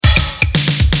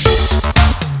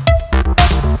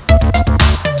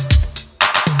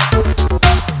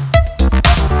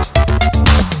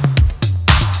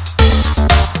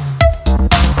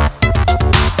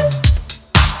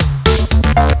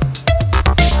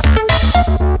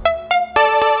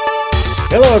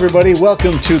Hello, everybody.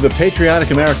 Welcome to the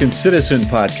Patriotic American Citizen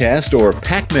Podcast, or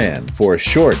Pac-Man for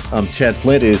short. I'm Ted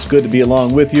Flint. It is good to be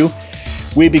along with you.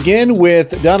 We begin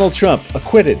with Donald Trump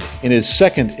acquitted in his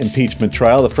second impeachment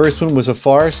trial. The first one was a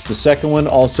farce. The second one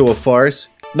also a farce.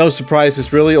 No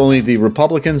surprises, really. Only the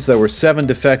Republicans. There were 7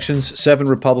 defections. 7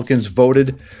 Republicans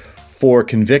voted for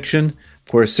conviction. Of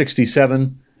course,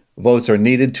 67 votes are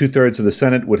needed. 2/3 of the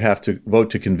Senate would have to vote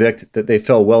to convict. That they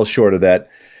fell well short of that.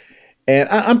 And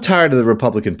I'm tired of the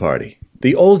Republican Party.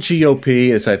 The old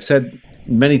GOP, as I've said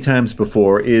many times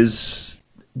before, is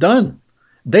done.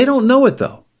 They don't know it,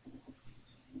 though.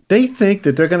 They think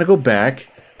that they're going to go back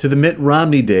to the Mitt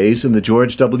Romney days and the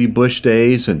George W. Bush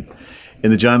days and in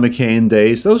the John McCain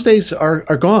days. Those days are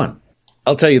gone.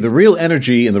 I'll tell you, the real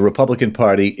energy in the Republican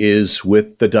Party is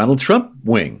with the Donald Trump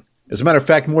wing. As a matter of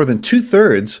fact, more than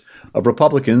 2/3 of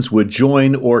Republicans would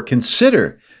join or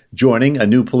consider joining a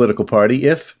new political party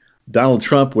if Donald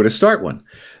Trump were to start one.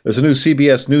 There's a new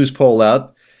CBS News poll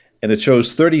out, and it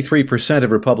shows 33%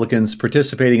 of Republicans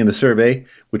participating in the survey,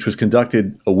 which was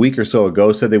conducted a week or so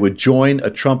ago, said they would join a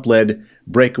Trump-led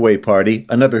breakaway party.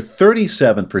 Another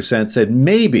 37% said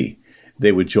maybe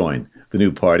they would join the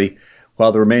new party,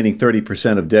 while the remaining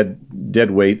 30% of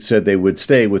dead weight said they would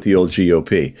stay with the old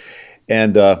GOP.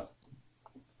 And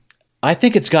I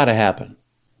think it's got to happen.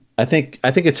 I think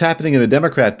it's happening in the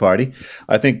Democrat Party.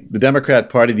 I think the Democrat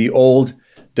Party, the old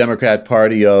Democrat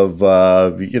Party of, I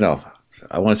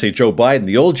want to say Joe Biden,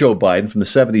 the old Joe Biden from the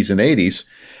 70s and 80s,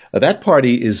 that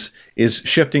party is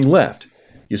shifting left.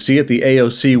 You see it, the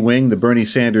AOC wing, the Bernie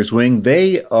Sanders wing,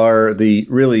 they are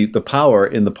really the power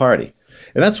in the party.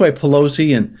 And that's why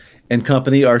Pelosi and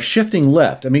company are shifting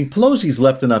left. I mean, Pelosi's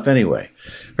left enough anyway,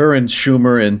 her and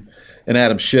Schumer and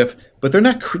Adam Schiff, but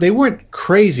they weren't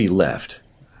crazy left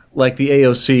like the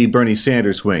AOC Bernie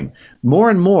Sanders wing. More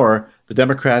and more, the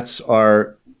Democrats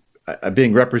are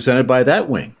being represented by that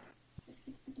wing.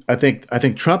 I think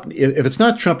Trump, if it's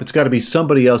not Trump, it's got to be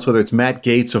somebody else, whether it's Matt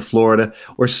Gaetz of Florida,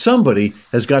 or somebody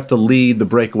has got to lead the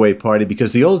breakaway party,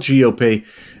 because the old GOP,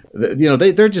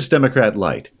 they're just Democrat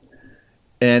light.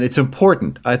 And it's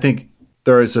important. I think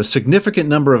there are a significant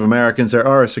number of Americans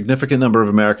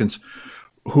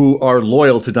who are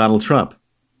loyal to Donald Trump.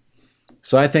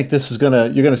 So I think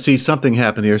you're gonna see something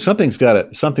happen here. Something's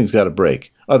got to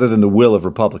break, other than the will of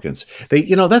Republicans.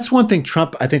 That's one thing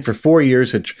Trump, I think, for 4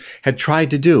 years had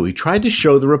tried to do. He tried to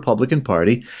show the Republican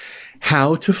Party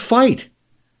how to fight.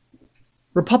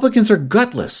 Republicans are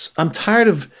gutless. I'm tired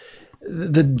of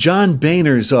the John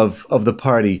Boehners of the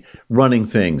party running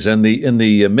things, and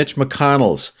the Mitch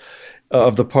McConnells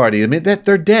of the party. I mean,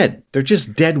 they're dead. They're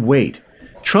just dead weight.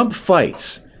 Trump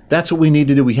fights. That's what we need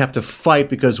to do. We have to fight,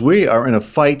 because we are in a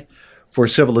fight for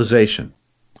civilization.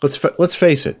 Let's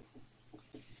face it.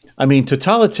 I mean,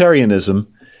 totalitarianism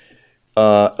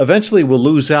eventually will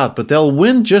lose out, but they'll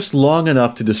win just long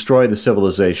enough to destroy the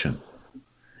civilization.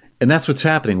 And that's what's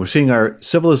happening. We're seeing our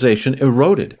civilization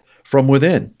eroded from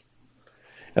within.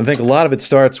 And I think a lot of it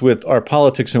starts with our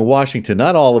politics in Washington.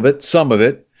 Not all of it, some of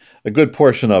it, a good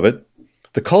portion of it.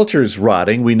 The culture's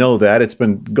rotting. We know that. It's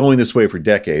been going this way for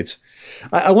decades.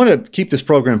 I want to keep this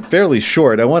program fairly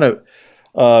short. I want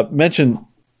to mention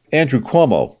Andrew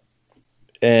Cuomo.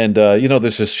 And,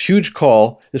 there's this huge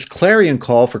call, this clarion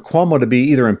call for Cuomo to be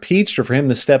either impeached or for him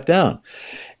to step down.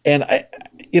 And,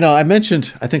 I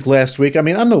mentioned, I think last week, I'm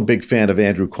no big fan of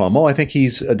Andrew Cuomo. I think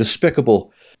he's a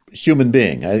despicable human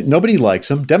being. Nobody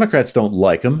likes him. Democrats don't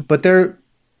like him. But they're,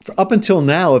 up until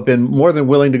now, have been more than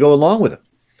willing to go along with him.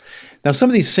 Now, some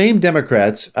of these same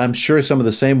Democrats, I'm sure some of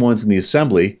the same ones in the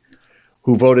Assembly,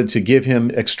 who voted to give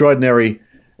him extraordinary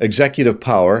executive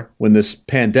power when this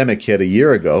pandemic hit a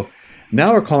year ago,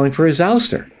 now are calling for his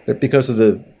ouster because of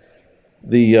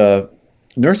the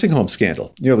nursing home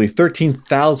scandal. Nearly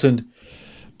 13,000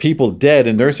 people dead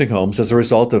in nursing homes as a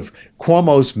result of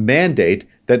Cuomo's mandate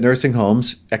that nursing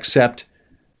homes accept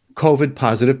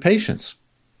COVID-positive patients.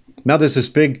 Now there's this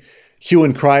big hue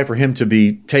and cry for him to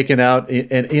be taken out.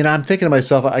 And I'm thinking to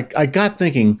myself, I got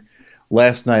thinking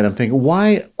last night, I'm thinking,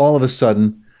 why all of a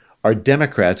sudden are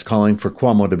Democrats calling for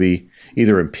Cuomo to be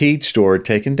either impeached or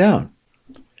taken down?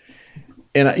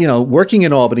 And, working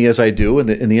in Albany, as I do, in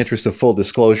the interest of full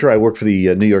disclosure, I work for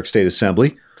the New York State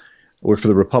Assembly, I work for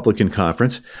the Republican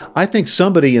Conference. I think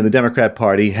somebody in the Democrat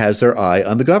Party has their eye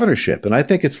on the governorship. And I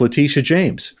think it's Letitia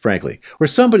James, frankly, or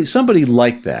somebody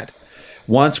like that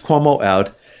wants Cuomo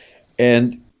out.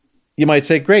 And you might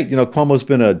say, great, Cuomo's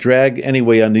been a drag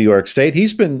anyway on New York State.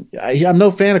 I'm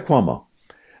no fan of Cuomo.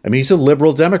 I mean, he's a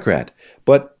liberal Democrat.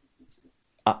 But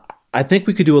I think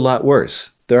we could do a lot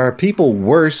worse. There are people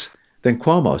worse than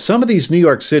Cuomo. Some of these New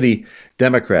York City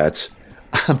Democrats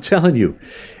I'm telling you,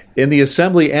 in the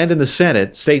Assembly and in the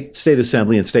Senate, state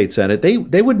Assembly and state Senate,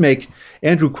 they would make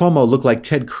Andrew Cuomo look like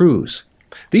Ted Cruz.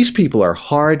 These people are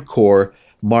hardcore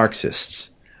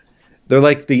Marxists. They're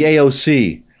like the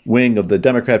AOC wing of the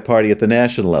Democrat Party at the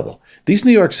national level. These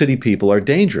New York City people are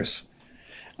dangerous.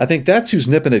 I think that's who's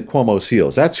nipping at Cuomo's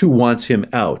heels. That's who wants him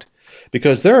out.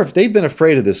 Because they've been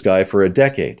afraid of this guy for a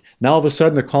decade. Now all of a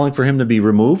sudden they're calling for him to be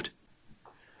removed.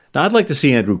 Now I'd like to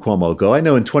see Andrew Cuomo go. I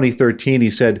know in 2013 he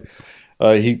said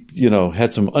he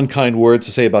had some unkind words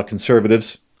to say about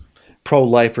conservatives,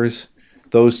 pro-lifers,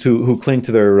 those who cling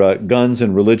to their guns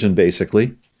and religion.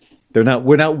 Basically, we're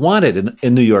not wanted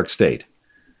in New York State.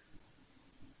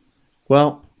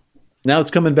 Well, now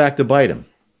it's coming back to bite him.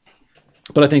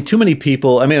 But I think too many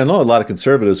people, I know a lot of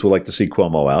conservatives would like to see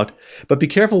Cuomo out, but be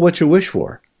careful what you wish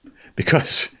for.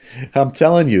 Because I'm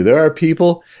telling you, there are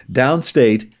people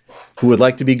downstate who would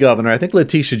like to be governor. I think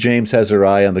Letitia James has her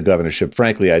eye on the governorship.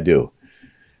 Frankly, I do.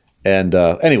 And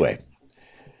anyway,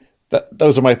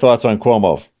 those are my thoughts on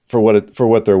Cuomo for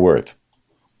what they're worth.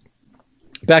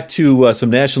 Back to some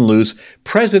national news.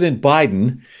 President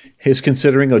Biden is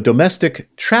considering a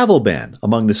domestic travel ban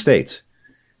among the states.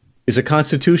 Is it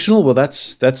constitutional? Well,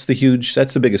 that's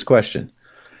the biggest question.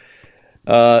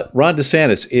 Ron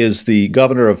DeSantis is the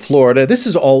governor of Florida. This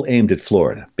is all aimed at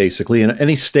Florida, basically, and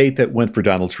any state that went for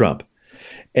Donald Trump.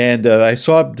 And I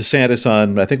saw DeSantis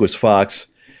on, I think it was Fox,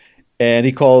 and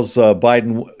he calls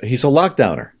Biden, he's a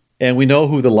lockdowner. And we know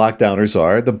who the lockdowners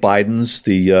are, the Bidens,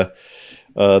 the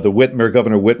Whitmer,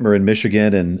 Governor Whitmer in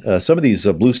Michigan, and some of these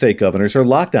blue state governors are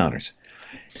lockdowners.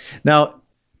 Now,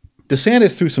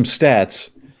 DeSantis threw some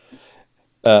stats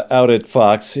out at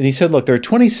Fox, and he said, look, there are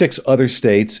 26 other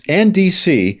states and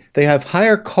D.C. They have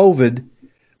higher COVID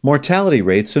mortality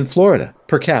rates than Florida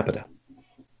per capita.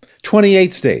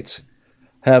 28 states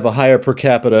have a higher per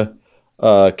capita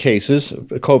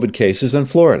COVID cases than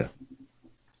Florida.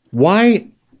 Why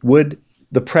would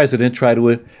the president try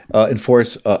to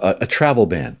enforce a travel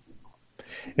ban?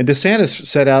 And DeSantis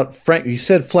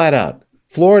said flat out,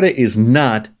 Florida is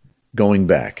not going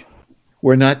back.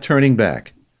 We're not turning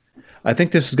back. I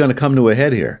think this is going to come to a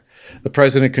head here. The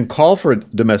president can call for a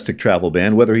domestic travel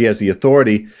ban. Whether he has the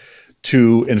authority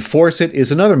to enforce it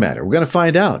is another matter. We're going to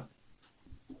find out.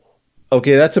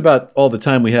 Okay, that's about all the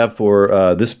time we have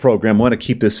for this program. I want to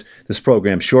keep this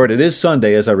program short. It is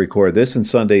Sunday as I record this, and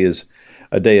Sunday is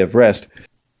a day of rest.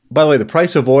 By the way, the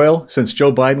price of oil since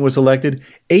Joe Biden was elected,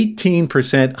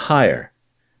 18% higher.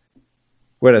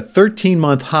 We're at a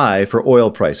 13-month high for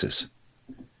oil prices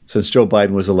since Joe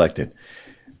Biden was elected.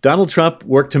 Donald Trump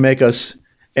worked to make us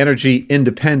energy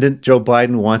independent. Joe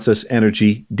Biden wants us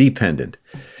energy dependent.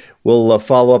 We'll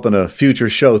follow up on a future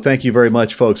show. Thank you very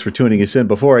much, folks, for tuning us in.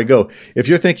 Before I go, if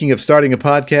you're thinking of starting a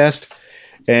podcast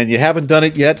and you haven't done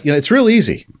it yet, it's real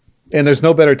easy. And there's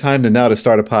no better time than now to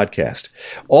start a podcast.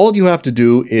 All you have to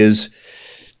do is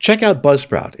check out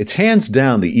Buzzsprout. It's hands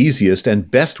down the easiest and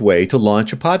best way to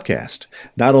launch a podcast.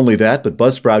 Not only that, but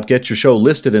Buzzsprout gets your show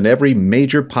listed in every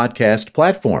major podcast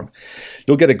platform.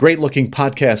 You'll get a great-looking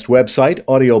podcast website,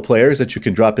 audio players that you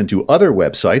can drop into other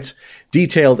websites,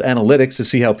 detailed analytics to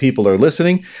see how people are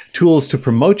listening, tools to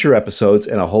promote your episodes,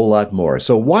 and a whole lot more.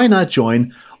 So why not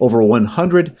join over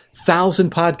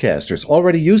 100,000 podcasters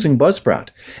already using Buzzsprout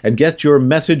and get your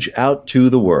message out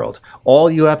to the world? All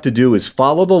you have to do is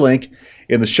follow the link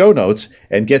in the show notes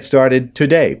and get started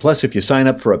today. Plus, if you sign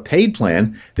up for a paid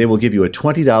plan, they will give you a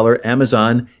 $20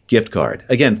 Amazon gift card.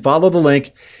 Again, follow the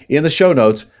link in the show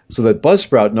notes so that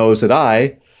Buzzsprout knows that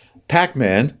I,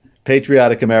 Pac-Man,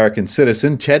 patriotic American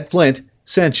citizen, Ted Flint,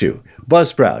 sent you.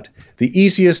 Buzzsprout, the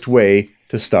easiest way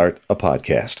to start a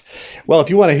podcast. Well, if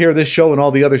you want to hear this show and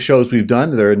all the other shows we've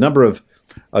done, there are a number of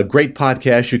great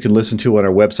podcasts you can listen to on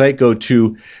our website. Go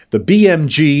to the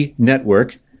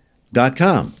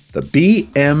BMGnetwork.com, the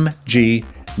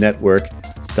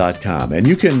BMGnetwork.com. And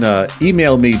you can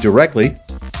email me directly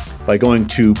by going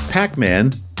to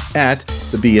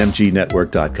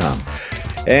pacman@thebmgnetwork.com.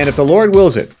 And if the Lord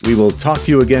wills it, we will talk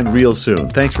to you again real soon.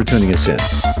 Thanks for tuning us in.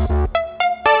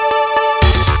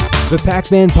 The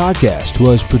Pac-Man Podcast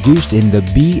was produced in the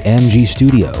BMG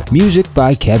Studio. Music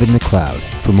by Kevin MacLeod.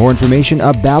 For more information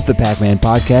about the Pac-Man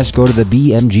Podcast, go to the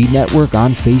BMG Network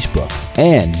on Facebook.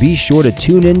 And be sure to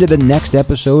tune in to the next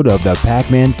episode of the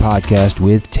Pac-Man Podcast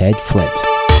with Ted Flint.